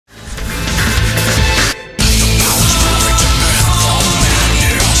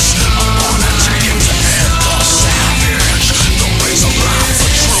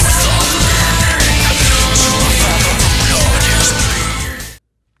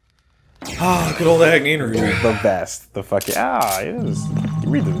Ah, good old Agni Ranger. The best. The fucking... it is. You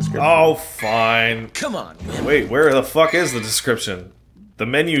read the description. Oh, fine. Come on, wimp. Wait, where the fuck is the description? The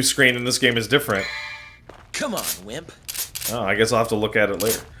menu screen in this game is different. Come on, wimp. Oh, I guess I'll have to look at it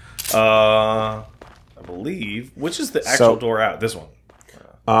later. I believe... Which is the actual door out? This one.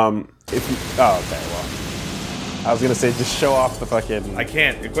 If you... Oh, okay, well. I was gonna say, just show off the fucking... I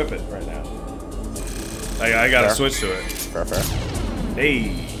can't equip it right now. I gotta switch to it. Fair.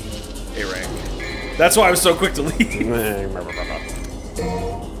 Hey. A rank. That's why I was so quick to leave.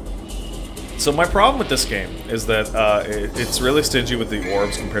 So my problem with this game is that it's really stingy with the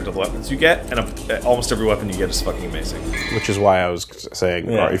orbs compared to the weapons you get, and almost every weapon you get is fucking amazing. Which is why I was saying...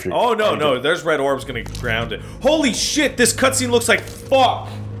 Yeah. If you're, oh, no, there's red orbs gonna ground it. Holy shit, this cutscene looks like fuck!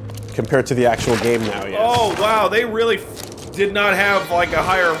 Compared to the actual game now, yeah. Oh, wow, they really did not have, like, a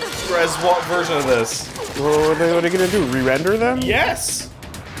higher res version of this. What are they gonna do, re-render them? Yes!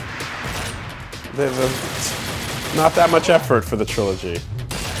 Not that much effort for the trilogy.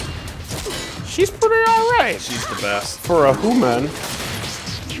 She's pretty alright. She's the best. For a human.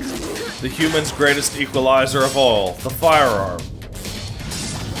 The human's greatest equalizer of all, the firearm.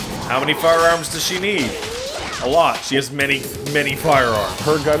 How many firearms does she need? A lot. She has many, many firearms.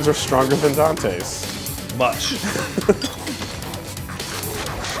 Her guns are stronger than Dante's. Much.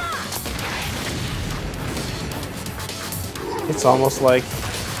 It's almost like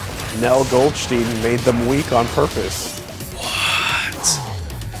Nell Goldstein made them weak on purpose.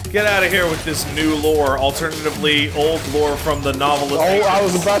 What? Get out of here with this new lore, alternatively old lore from the novelist. Oh, I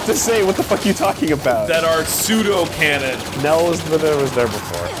was about to say, what the fuck are you talking about? That are pseudo-canon. Nell was there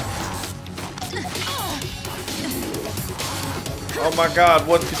before. Oh my god,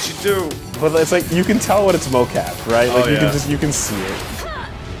 what did she do? But it's like, you can tell when it's mocap, right? Like, Oh, you can see it.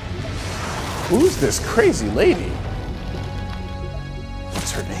 Who's this crazy lady?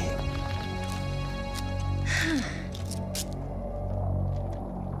 What's her name?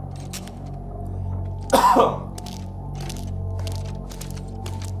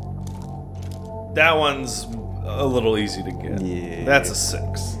 That one's a little easy to get. Yeah. That's a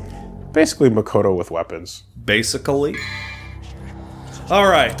 6. Basically Makoto with weapons. Basically.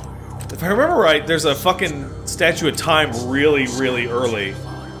 Alright. If I remember right, there's a fucking Statue of Time really, really early.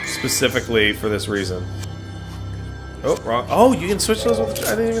 Specifically for this reason. Oh, wrong. Oh, you can switch those with the...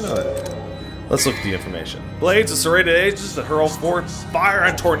 I didn't even know that. Let's look at the information. Blades of serrated edges that hurl forth fire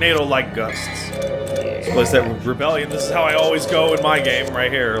and tornado-like gusts. This place that rebellion. This is how I always go in my game,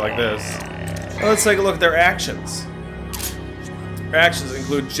 right here, like this. Now let's take a look at their actions. Their actions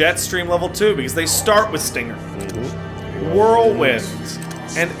include Jetstream level 2, because they start with Stinger. Whirlwind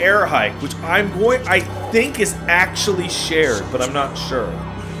and Air Hike, which I think is actually shared, but I'm not sure.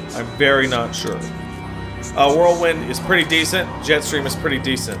 I'm very not sure. Whirlwind is pretty decent. Jetstream is pretty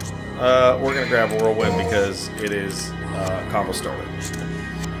decent. We're gonna grab Whirlwind because it is combo starter.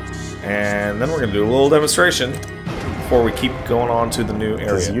 And then we're gonna do a little demonstration before we keep going on to the new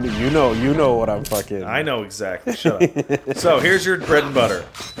area. You know what I'm fucking... I know exactly. Shut up. So here's your bread and butter.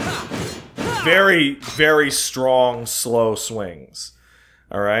 Very, very strong, slow swings.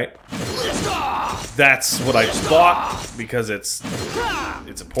 All right. That's what I just bought because it's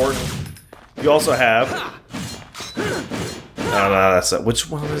important. You also have. No, that's it. Which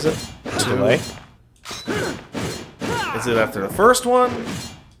one is it? Delay? Is it after the first one?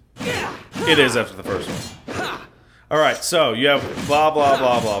 It is after the first one. Alright, so you have blah, blah,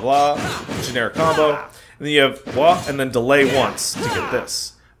 blah, blah, blah. Generic combo. And then you have blah, and then delay once to get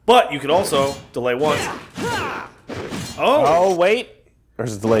this. But you could also delay once. Oh, wait. Or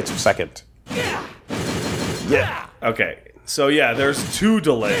is it delay to second? Yeah. Okay, so yeah, there's 2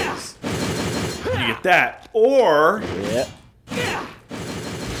 delays. You get that, or... Yeah.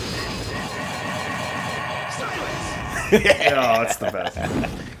 Oh, it's the best.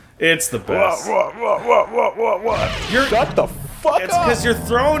 It's the best. What? Shut the fuck It's up! because you're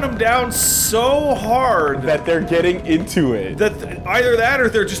throwing them down so hard That they're getting into it. that either that or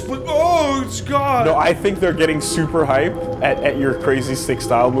they're just oh, it's God. No, I think they're getting super hype at your crazy stick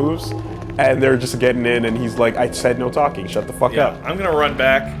style moves, and they're just getting in, and he's like, I said no talking, shut the fuck Yeah, up. I'm gonna run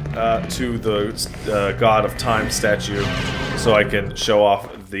back to the God of Time statue so I can show off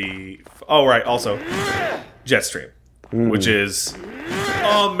the. Oh right, also Jetstream, which is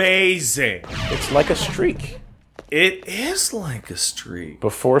amazing. It's like a streak. It is like a streak.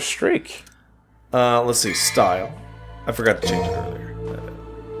 Before streak. Let's see, style. I forgot to change it earlier.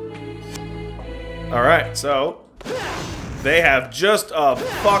 Alright, so they have just a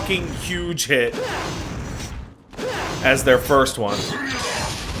fucking huge hit as their first one.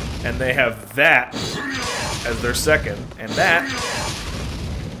 And they have that as their second. And that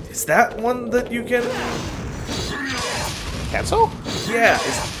Is that one that you can... Cancel? Yeah,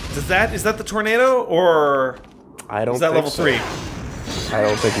 is that the tornado, or... I don't is that think level so. 3? I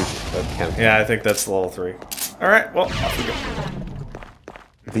don't think you can. Yeah, I think that's level 3. Alright, well, off we go.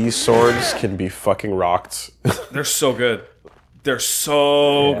 These swords can be fucking rocked. They're so good. They're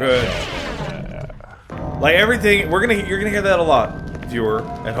so good. Like everything, you're gonna hear that a lot, viewer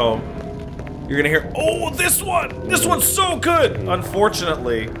at home. You're gonna hear, oh, this one's so good.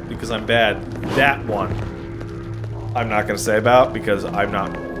 Unfortunately, because I'm bad, that one I'm not gonna say about because I'm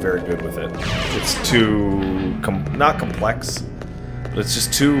not very good with it. It's too not complex, but it's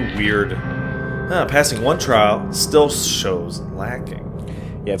just too weird. Passing one trial still shows lacking.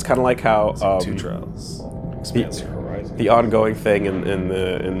 Yeah, it's kind of like how 2 trials expands your horizon. the ongoing thing in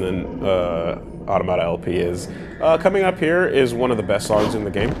the Automata LP is coming up here is one of the best songs in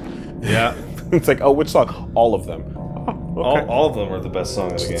the game. Yeah. It's like, oh, which song? All of them. Oh, okay. All of them are the best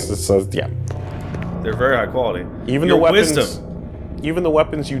songs in the game. So yeah, They're very high quality. even Your the weapons, wisdom. even the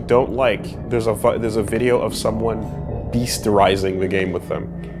weapons you don't like. There's a video of someone bestiarizing the game with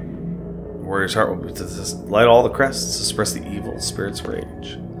them. Warrior's heart will light all the crests, suppress the evil spirit's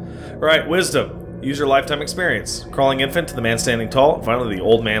rage. Alright, wisdom. Use your lifetime experience. Crawling infant to the man standing tall, and finally the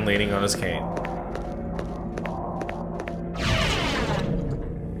old man leaning on his cane.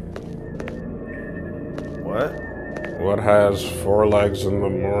 What? What has 4 legs in the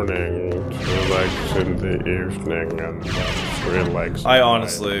morning, 2 legs in the evening, and 3 legs? I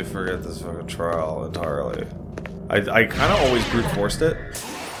honestly forget this fucking trial entirely. I kind of always brute forced it.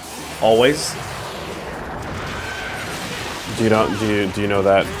 Always. Do you know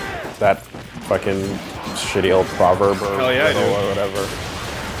that fucking shitty old proverb or Hell yeah, I do. whatever?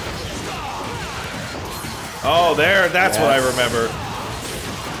 Oh, that's what I remember.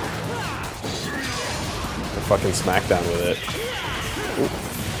 The fucking smackdown with it.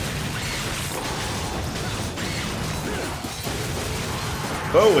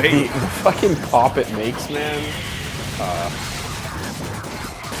 Oh, hey. The fucking pop it makes, man.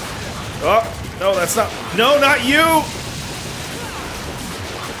 Oh, no, that's not... No, not you!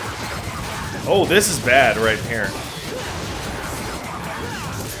 Oh, this is bad right here.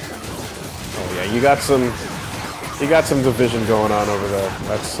 Oh yeah, you got some division going on over there.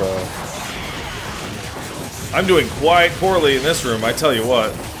 That's I'm doing quite poorly in this room, I tell you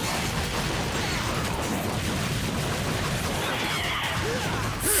what.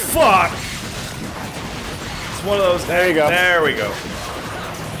 Fuck! It's one of those... There you go. There we go.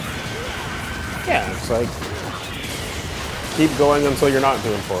 yeah, it's like keep going until you're not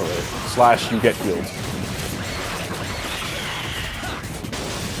doing poorly. / you get healed.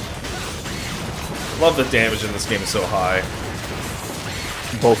 Love the damage in this game is so high.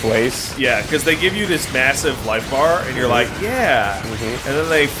 Both ways. Yeah, because they give you this massive life bar, and you're like, yeah! And then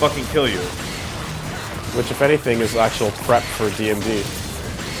they fucking kill you. Which, if anything, is actual prep for DMD.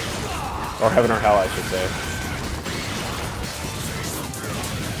 Or Heaven or Hell, I should say.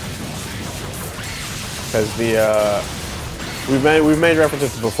 Because we've made references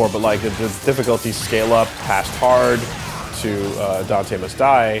to this before, but like the difficulties scale up past hard to Dante Must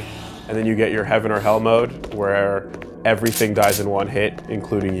Die, and then you get your Heaven or Hell mode where everything dies in one hit,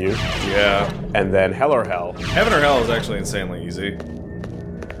 including you. Yeah. And then Hell or Hell. Heaven or Hell is actually insanely easy.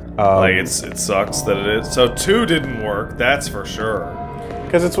 Like, it sucks that it is. So 2 didn't work, that's for sure.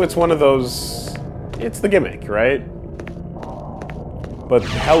 Because it's one of those... It's the gimmick, right? But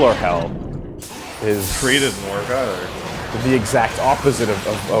Hell or Hell is... 3 didn't work either. the exact opposite of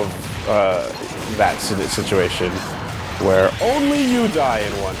that situation, where only you die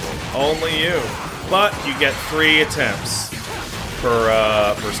in one hit. Only you. But you get 3 attempts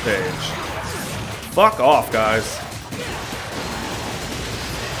per stage. Fuck off, guys.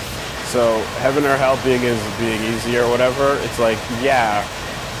 So Heaven or Hell being easy or whatever, it's like, yeah,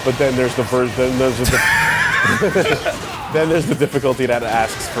 but then there's the then there's the difficulty that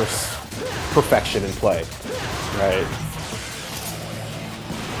asks for perfection in play, right?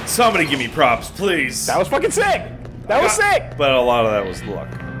 Somebody give me props, please. That was fucking sick. That was sick. But a lot of that was luck.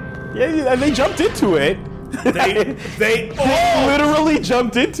 Yeah, and they jumped into it. They literally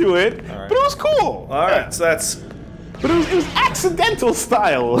jumped into it, right. but it was cool. All right, so that's... But it was accidental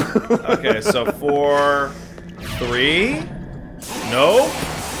style. Okay, so 4, 3... Nope.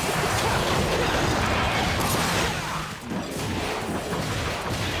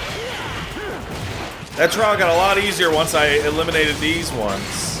 That trial got a lot easier once I eliminated these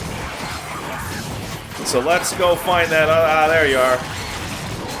ones. So let's go find that... there you are.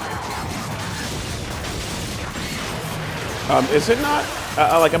 Is it not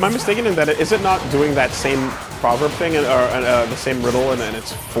Like, am I mistaken in that is it not doing that same proverb thing or the same riddle and then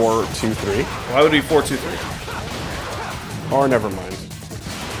it's 4, 2, 3? Why would it be 4, 2, 3? Or never mind.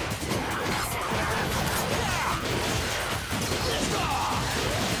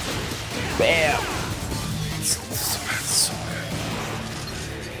 Bam!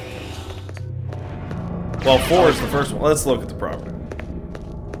 Well, 4 is the first one. Let's look at the property.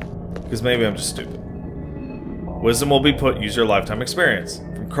 Because maybe I'm just stupid. Wisdom will be put, use your lifetime experience.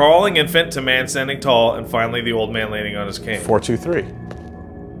 From crawling infant to man standing tall, and finally the old man landing on his cane. 4, 2, 3.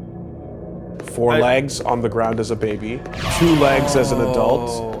 4 legs on the ground as a baby. 2 legs as an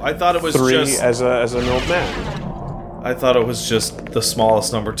adult. I thought it was 3 just... as an old man. I thought it was just the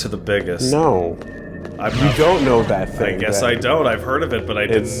smallest number to the biggest. No. You don't know that thing. I guess I don't. I've heard of it, but I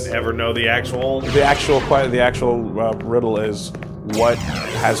didn't ever know the actual... The actual riddle is what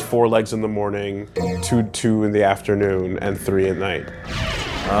has 4 legs in the morning, 2 in the afternoon, and 3 at night.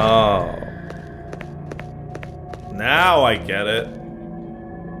 Oh. Now I get it.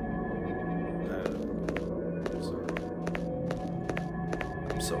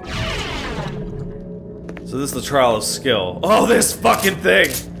 So this is the trial of skill. Oh, this fucking thing!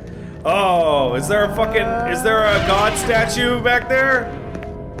 Oh, is there a god statue back there?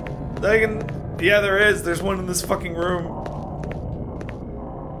 Yeah, there is. There's one in this fucking room.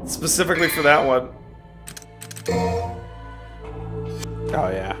 Specifically for that one. Oh,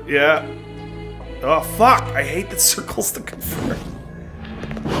 yeah. Yeah. Oh, fuck! I hate the circles to confirm.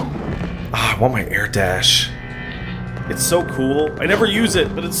 Ah, I want my air dash. It's so cool. I never use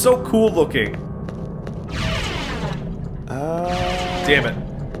it, but it's so cool looking. Damn it.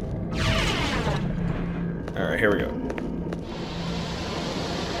 Alright, here we go.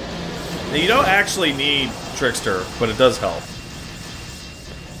 Now, you don't actually need Trickster, but it does help.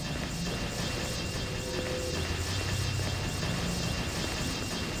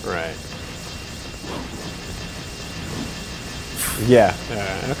 Right. Yeah.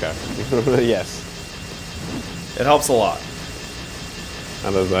 Okay. Yes. It helps a lot.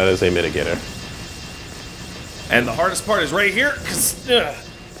 That is a mitigator. And the hardest part is right here, because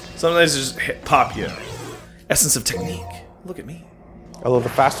sometimes it just pop you. Essence of technique. Look at me. Although the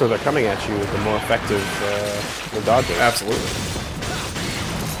faster they're coming at you, the more effective the dodging. Absolutely.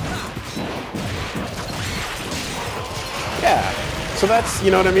 Yeah. So that's,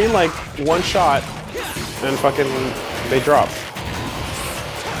 you know what I mean? Like, one shot, and fucking, they drop.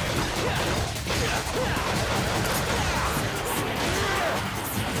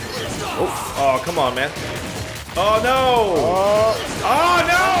 Oh, come on, man. Oh, no! Oh,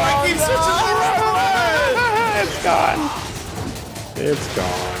 no! I keep switching the It's gone. It's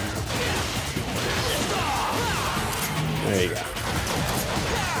gone. There you go.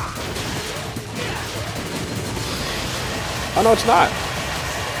 Oh, no, it's not.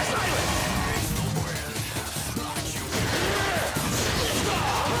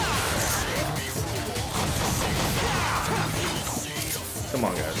 Come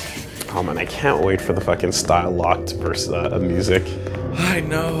on, guys. Oh man, I can't wait for the fucking style locked versus music. I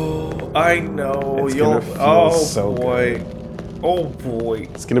know. I know. It's gonna feel oh so boy. good. Oh boy.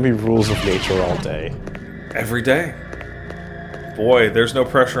 It's gonna be rules of nature all day. Every day. Boy, there's no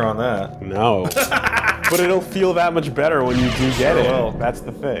pressure on that. No. But it'll feel that much better when you do get it. Will. That's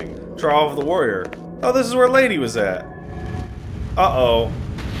the thing. Trial of the Warrior. Oh, this is where Lady was at. Uh-oh.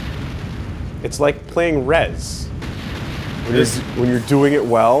 It's like playing Rez. When you're doing it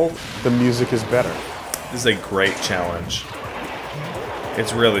well, the music is better. This is a great challenge.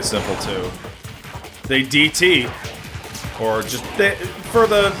 It's really simple, too. They DT. Or just... for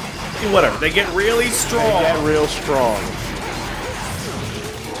the... whatever. They get really strong. They get real strong.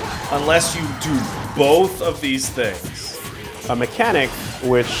 Unless you do both of these things. A mechanic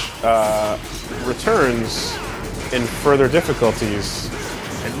which returns in further difficulties.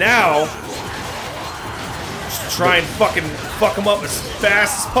 And now... just try and fucking fuck them up as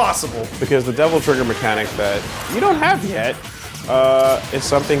fast as possible. Because the Devil Trigger mechanic that you don't have yet is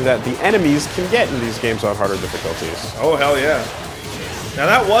something that the enemies can get in these games on harder difficulties. Oh, hell yeah. Now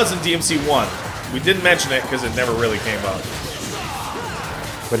that was in DMC 1. We didn't mention it because it never really came up.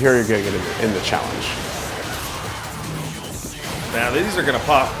 But here you're getting it in the challenge. Now these are gonna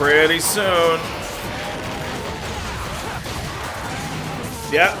pop pretty soon.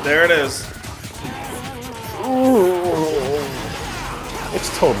 Yeah, there it is. Ooh. It's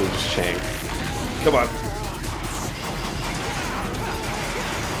totally just Shang. Come on.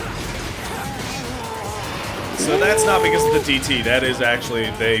 So that's not because of the DT. That is actually,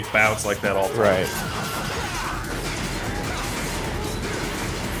 they bounce like that all the time. Right.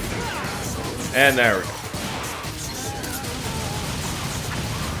 And there we go.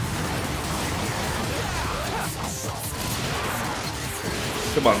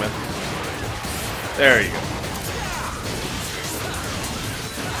 Come on, man. There you go.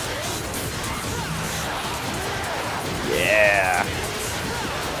 Yeah.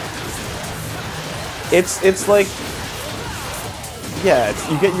 It's like, yeah,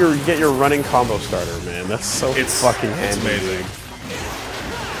 you get your running combo starter, man. That's so fucking handy. It's amazing.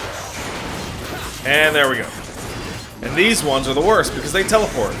 And there we go. And these ones are the worst because they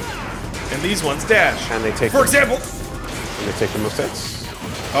teleport. And these ones dash. And they take, for example, and they take the most hits.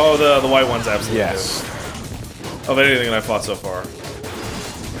 Oh, the white ones absolutely. Yes. Do. Of anything that I've fought so far. I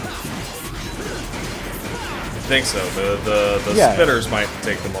think so. The spitters might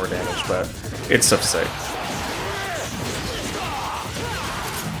take the more damage, but it's tough to say.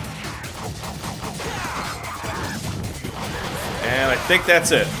 And I think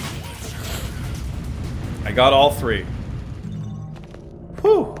that's it. I got all three.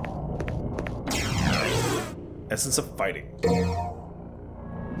 Whew. Essence of fighting.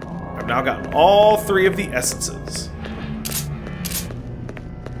 I've now gotten all three of the essences.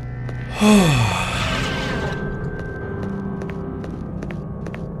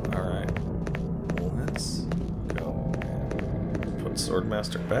 Alright. Let's go and put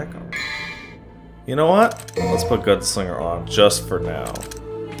Swordmaster back on. You know what? Let's put Gunslinger on just for now.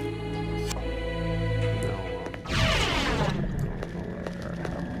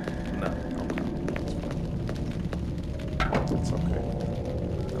 No. It's okay.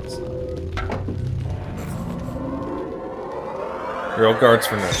 That's not. Royal Guard's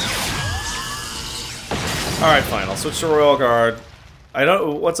for now. Alright, fine. I'll switch to Royal Guard. I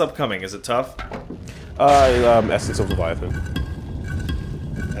don't. What's upcoming? Is it tough? Essence of Leviathan.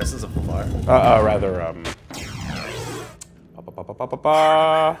 Essence of Fire? Rather,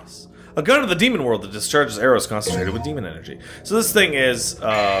 A gun of the demon world that discharges arrows concentrated with demon energy. So this thing is,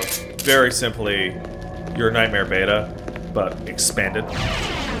 very simply, your Nightmare Beta, but expanded.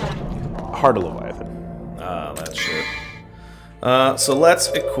 Heart of Leviathan. That shit. So let's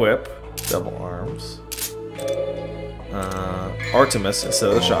equip double arms. Artemis instead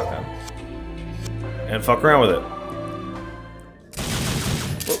of the shotgun. And fuck around with it.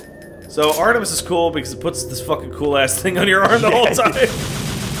 So Artemis is cool because it puts this fucking cool ass thing on your arm the whole time.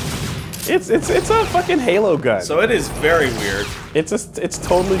 It's a fucking Halo gun. So it is very weird. It's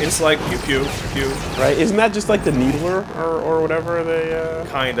totally. It's like pew pew pew. Right? Isn't that just like the Needler or whatever they?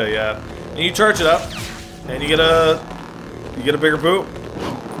 Kinda, yeah. And you charge it up, and you get a bigger boot.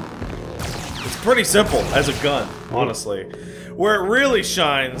 It's pretty simple as a gun, honestly. Where it really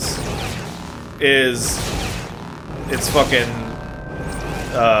shines is its fucking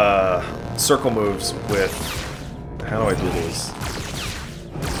circle moves with. How do I do these?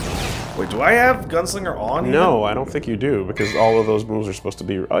 Wait, do I have Gunslinger on? No, I don't think you do because all of those moves are supposed to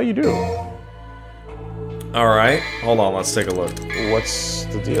be. Oh, you do. All right, hold on. Let's take a look. What's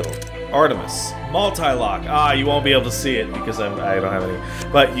the deal? Artemis. Multi-lock. Ah, you won't be able to see it because I don't have any.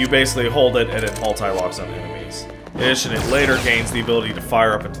 But you basically hold it and it multi-locks on enemies. In addition, it later gains the ability to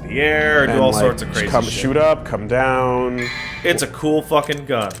fire up into the air and do all sorts of crazy shit. Shoot up, come down. It's a cool fucking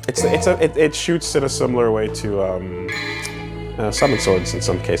gun. It shoots in a similar way to summon swords in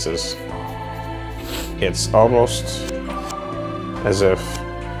some cases. It's almost as if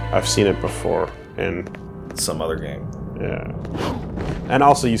I've seen it before in some other game. Yeah. And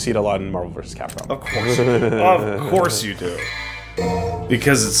also you see it a lot in Marvel vs. Capcom. Of course. Of course you do.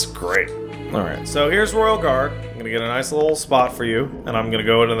 Because it's great. Alright, so here's Royal Guard. I'm gonna get a nice little spot for you, and I'm gonna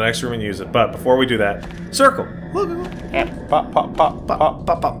go into the next room and use it. But before we do that, circle. Pop, pop, pop, pop,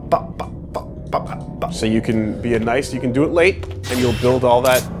 pop, pop, pop, pop, pop. So you can be you can do it late, and you'll build all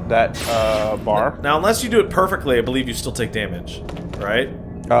that bar. Now, unless you do it perfectly, I believe you still take damage, right?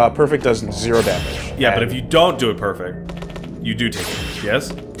 Perfect does 0 damage. Yeah, but if you don't do it perfect, you do take damage,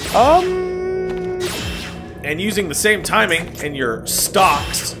 yes? And using the same timing and your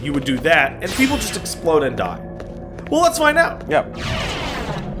stocks, you would do that, and people just explode and die. Well, let's find out. Yep.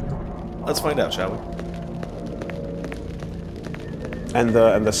 Let's find out, shall we? And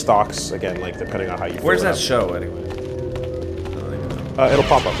the stocks again, like depending on how you. Where's that show anyway? It'll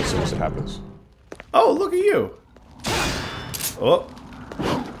pop up as soon as it happens. Oh, look at you! Oh,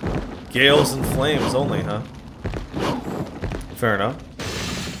 gales and flames only, huh? Fair enough.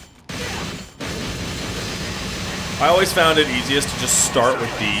 I always found it easiest to just start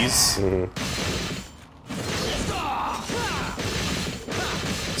with these.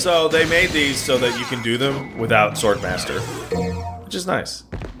 So they made these so that you can do them without Swordmaster, which is nice.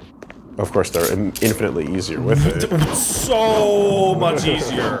 Of course, they're infinitely easier with it. So much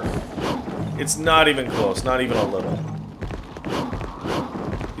easier. It's not even close, not even a little.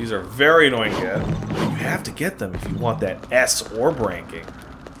 These are very annoying to get. You have to get them if you want that S orb ranking.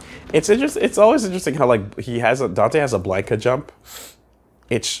 It's always interesting how like Dante has a Blanca jump.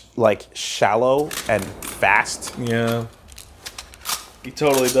 It's like shallow and fast. Yeah. He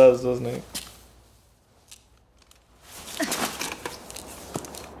totally does, doesn't he?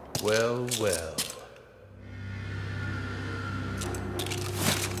 Well, well.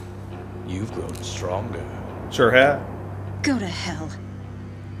 You've grown stronger. Sure have. Go to hell.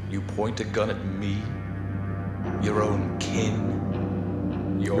 You point a gun at me? Your own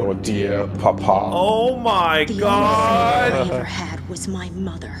kin? Your dear papa. Oh my The god! only friend I ever had was my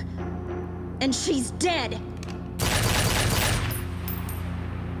mother. And she's dead.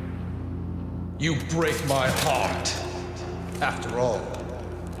 You break my heart. After all,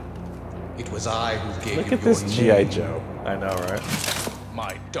 it was I who gave Look you at this your G.I. name, Joe. I know, right?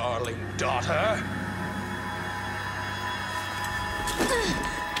 my darling daughter.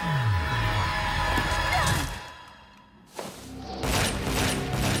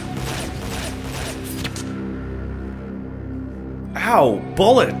 Ow!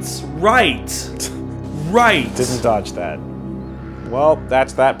 Bullets! Right! Right! Didn't dodge that. Well,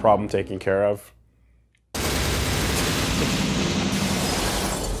 that's that problem taken care of.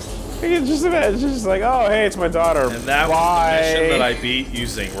 It's just like, oh, hey, it's my daughter. And that was the mission that I beat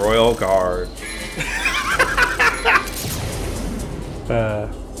using Royal Guard.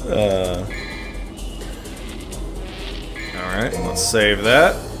 Alright, let's save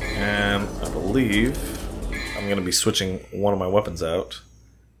that. And I believe I'm going to be switching one of my weapons out.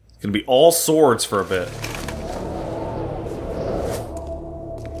 It's going to be all swords for a bit.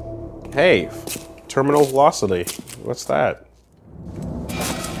 Hey, terminal velocity. What's that?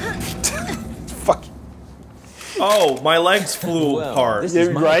 Fuck. Oh, my legs flew apart. This is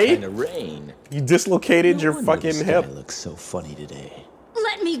my right? kind of rain. You dislocated No your wonder fucking the sky hip. looks so funny today.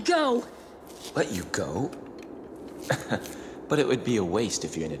 Let me go. Let you go? But it would be a waste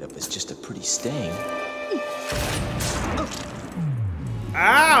if you ended up as just a pretty stain.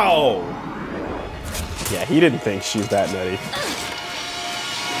 Ow! Yeah, he didn't think she's that nutty.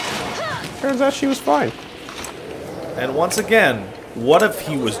 Turns out she was fine. And once again, what if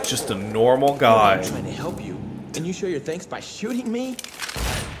he was just a normal I'm guy? trying to help you. Can you show your thanks by shooting me?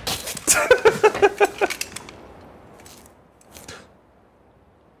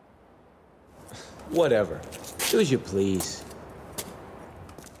 Whatever. Do as you please.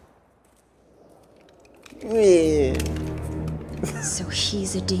 So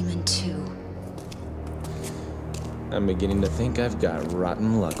he's a demon too. I'm beginning to think I've got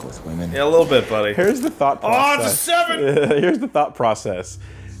rotten luck with women. Yeah, a little bit, buddy. Here's the thought Oh, process. it's a 7! Here's the thought process.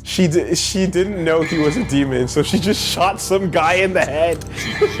 She didn't know he was a demon, so she just shot some guy in the head.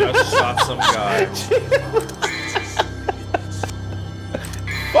 She just shot some guy.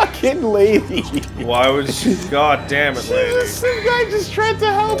 Fucking lady. Why would she? God damn it, lady. Some guy just tried to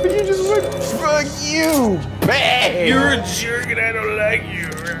help, and you just went, fuck you, bang. You're a jerk and I don't like you.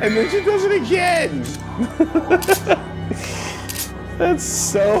 And then she does it again. That's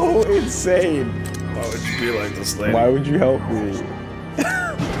so insane. Why would you be like this, lady? Why would you help me?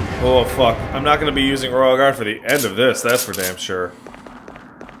 Oh, fuck. I'm not going to be using Royal Guard for the end of this, that's for damn sure.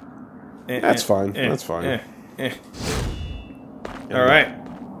 That's fine. That's fine. Alright.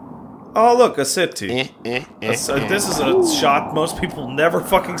 Oh, look, a city. This is a shot most people never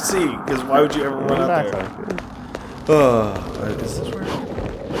fucking see, because why would you ever run out there? Is this where?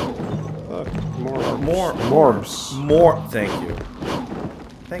 More. Morbs. More. Thank you.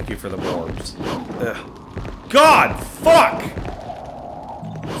 Thank you for the morbs. Ugh. God, fuck!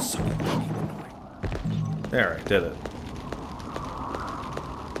 So fucking annoying. There, I did it.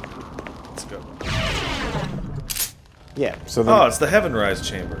 Let's go. Yeah. So then. Oh, it's the Heaven Rise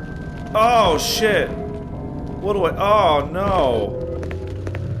chamber. Oh shit! What do I? Oh no!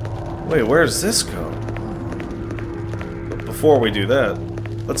 Wait, where does this go? But before we do that,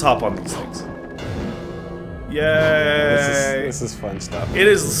 let's hop on these things. Yay! This is fun stuff. It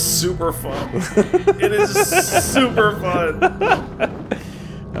is super fun. It is super fun.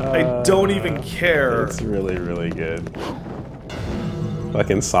 I don't even care. It's really, really good.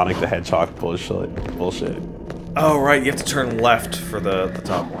 Fucking Sonic the Hedgehog bullshit. Oh right, you have to turn left for the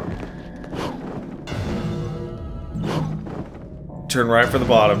top one. Turn right for the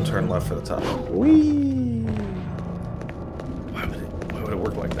bottom, turn left for the top. Whee! Why would it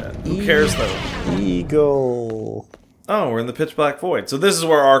work like that? Who cares though? Eagle. Oh, we're in the pitch black void. So this is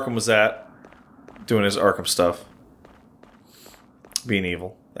where Arkham was at, doing his Arkham stuff, being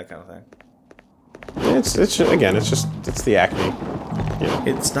evil, that kind of thing. It's the acne. Yeah.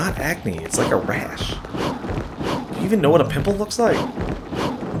 It's not acne. It's like a rash. Do you even know what a pimple looks like?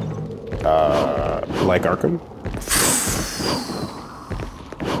 Like Arkham?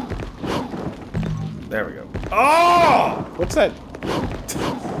 There we go. Oh! What's that?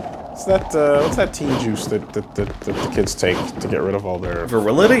 What's that teen juice that the kids take to get rid of all their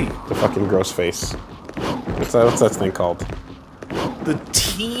Virility? the fucking gross face? What's that thing called? The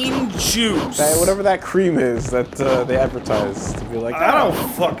teen juice. Whatever that cream is that they advertise to be like. I don't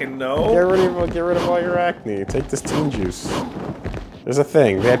fucking know. Get rid of all your acne. Take this teen juice. There's a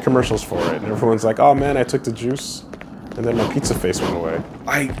thing. They had commercials for it, and everyone's like, "Oh man, I took the juice, and then my pizza face went away."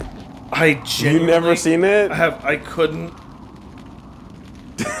 I genuinely... You never seen it? I couldn't...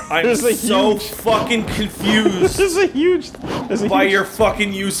 I'm so fucking confused There's a huge by your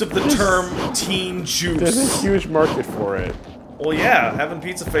fucking use of the term teen juice. There's a huge market for it. Well, yeah, having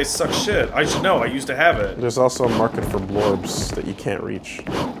pizza face sucks shit. I should know. I used to have it. There's also a market for blorbs that you can't reach.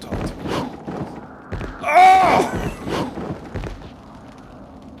 Oh!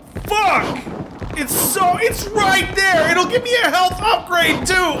 Fuck! It's right there! It'll give me a health upgrade,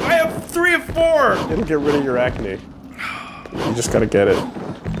 too! I have 3 of 4! It'll get rid of your acne. You just gotta get it.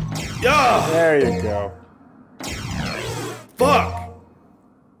 Yeah! There you go. Fuck!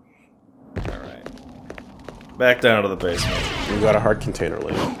 Alright. Back down to the basement. You got a heart container,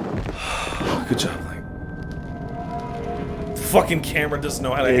 Link. Good job, Link. The fucking camera doesn't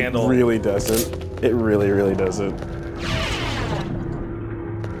know how to handle. It really doesn't. It really, really doesn't.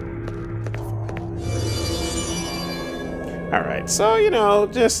 Alright, so, you know,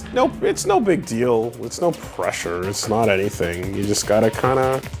 just, it's no big deal. It's no pressure. It's not anything. You just gotta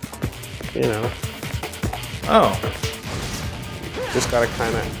kinda, you know. Oh. Just gotta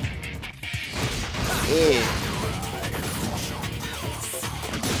kinda. Yeah.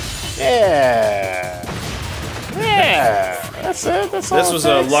 Yeah. That's it. That's all. This was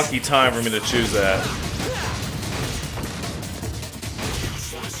a lucky time for me to choose that.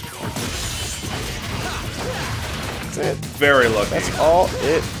 That's it. Very lucky. That's all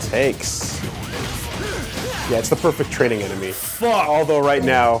it takes. Yeah, it's the perfect training enemy. Fuck! Although right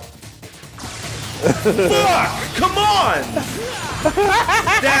now. Fuck! Come on!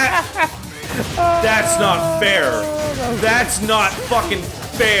 That's not fair. That's not fucking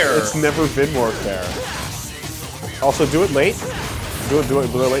fair. It's never been more fair. Also, do it late. Do it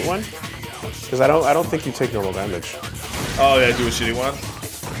late one. Because I don't think you take normal damage. Oh yeah, do a shitty one.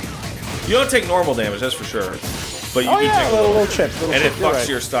 You don't take normal damage, that's for sure. But you do take a little chip. and it fucks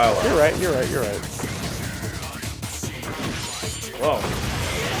your style up. You're right. Whoa.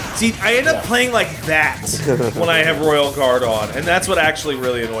 See, I end up playing like that when I have Royal Guard on, and that's what actually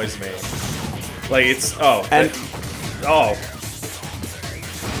really annoys me. Like it's and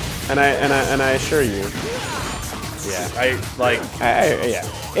I assure you, yeah,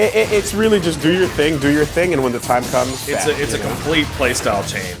 it's really just do your thing, and when the time comes, it's a complete playstyle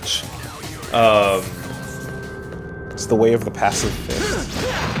change. It's the way of the passive fist.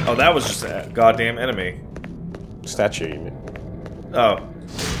 Oh, that was just a goddamn enemy. Statue, you mean? Oh.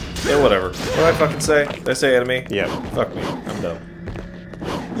 Yeah, whatever. What did I fucking say? Did I say enemy? Yeah. Fuck me. I'm dumb.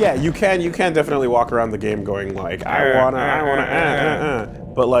 Yeah, you can definitely walk around the game going like, I wanna,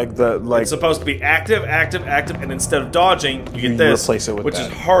 but like it's supposed to be active, and instead of dodging, you get this, replace it with which is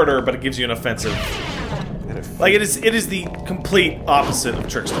harder, but it gives you an offensive. Like it is the complete opposite of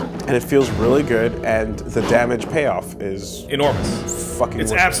Trickster. And it feels really good, and the damage payoff is enormous. Fucking.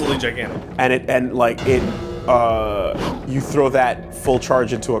 It's absolutely gigantic. And you throw that full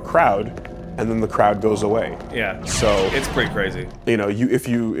charge into a crowd, and then the crowd goes away. Yeah. So it's pretty crazy. You know, if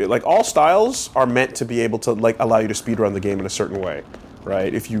you like, all styles are meant to be able to like allow you to speedrun the game in a certain way,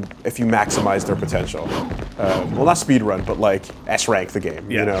 right? If you maximize their potential. Well, not speedrun, but like S-rank the game.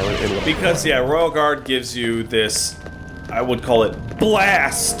 Yeah. You know, because Royal Guard gives you this, I would call it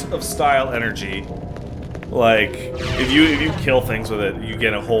blast of style energy. Like if you kill things with it, you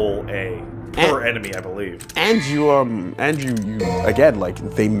get a whole A per enemy, I believe. And you again, like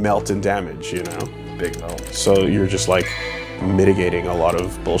they melt in damage, you know. Big melt. So you're just like mitigating a lot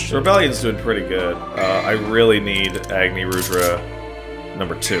of bullshit. Rebellion's doing pretty good. I really need Agni Rudra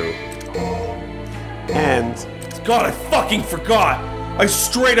 #2. And God, I fucking forgot. I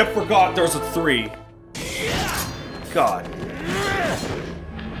straight up forgot there was a 3. God.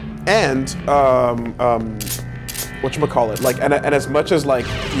 And whatchamacallit, like, and as much as, like,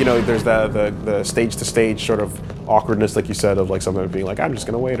 you know, there's the stage-to-stage sort of awkwardness, like you said, of, like, something being like, I'm just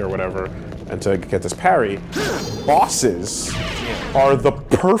gonna wait or whatever, and to get this parry, bosses are the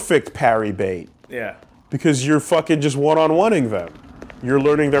perfect parry bait. Yeah. Because you're fucking just one-on-oneing them. You're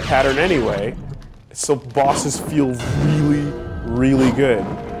learning their pattern anyway, so bosses feel really, really good.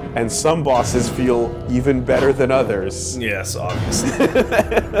 And some bosses feel even better than others. Yes, obviously.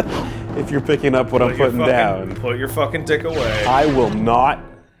 If you're picking up what I'm putting down. Put your fucking dick away. I will not.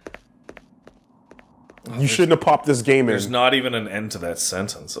 You shouldn't have popped this game in. There's not even an end to that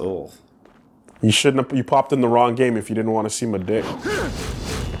sentence. Oh. You shouldn't have. You popped in the wrong game if you didn't want to see my dick.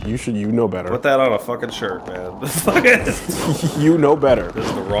 You know better. Put that on a fucking shirt, man. You know better. This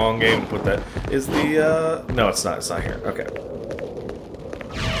is the wrong game to put that. Is the, no, it's not. It's not here. Okay.